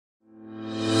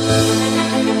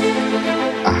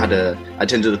I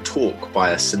attended a talk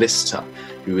by a solicitor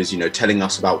who was, telling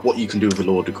us about what you can do with a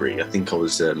law degree. I think I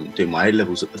was doing my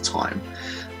A-levels at the time.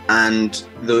 And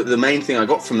the main thing I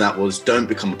got from that was, don't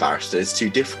become a barrister, it's too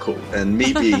difficult. And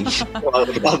me being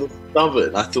rather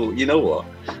stubborn, I thought, you know what,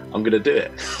 I'm going to do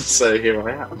it. So here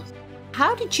I am.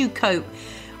 How did you cope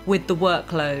with the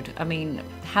workload? I mean,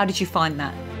 how did you find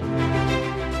that?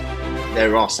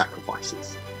 There are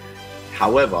sacrifices.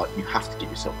 However, you have to give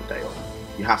yourself a day off.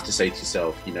 You have to say to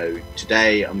yourself,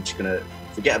 today I'm just going to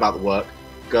forget about the work,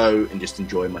 go and just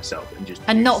enjoy myself.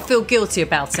 And not feel guilty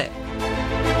about it.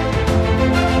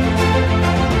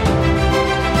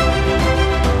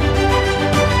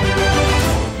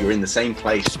 You're in the same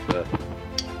place for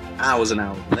hours and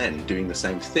hours and then doing the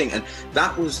same thing, and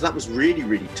that was really,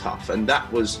 really tough. And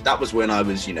that was when I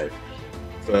was,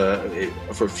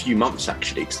 for a few months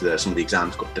actually, because some of the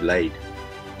exams got delayed,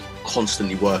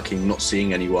 constantly working, not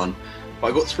seeing anyone, but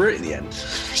I got through it in the end,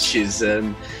 which is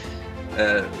in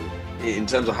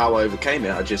terms of how I overcame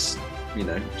it, I just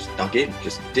dug in,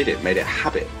 just did it, made it a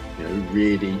habit,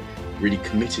 really, really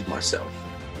committed myself.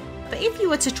 But if you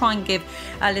were to try and give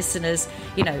our listeners,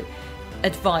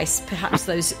 advice, perhaps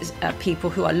those people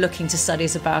who are looking to study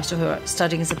as a barrister, who are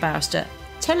studying as a barrister,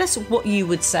 tell us what you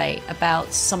would say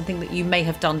about something that you may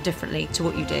have done differently to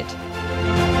what you did.